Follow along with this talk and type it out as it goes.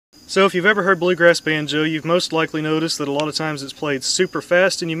So if you've ever heard bluegrass banjo, you've most likely noticed that a lot of times it's played super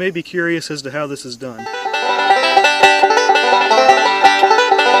fast, and you may be curious as to how this is done.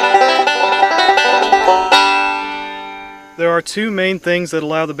 There are two main things that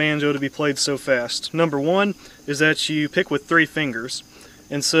allow the banjo to be played so fast. Number one is that you pick with 3 fingers.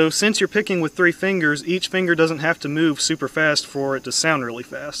 And so since you're picking with 3 fingers, each finger doesn't have to move super fast for it to sound really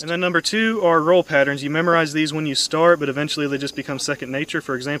fast. And then number 2 are roll patterns. You memorize these when you start, but eventually they just become second nature.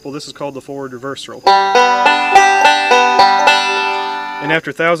 For example, this is called the forward reverse roll. And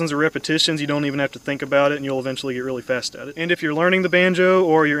after thousands of repetitions, you don't even have to think about it, and you'll eventually get really fast at it. And if you're learning the banjo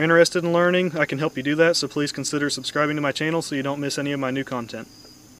or you're interested in learning, I can help you do that, so please consider subscribing to my channel so you don't miss any of my new content.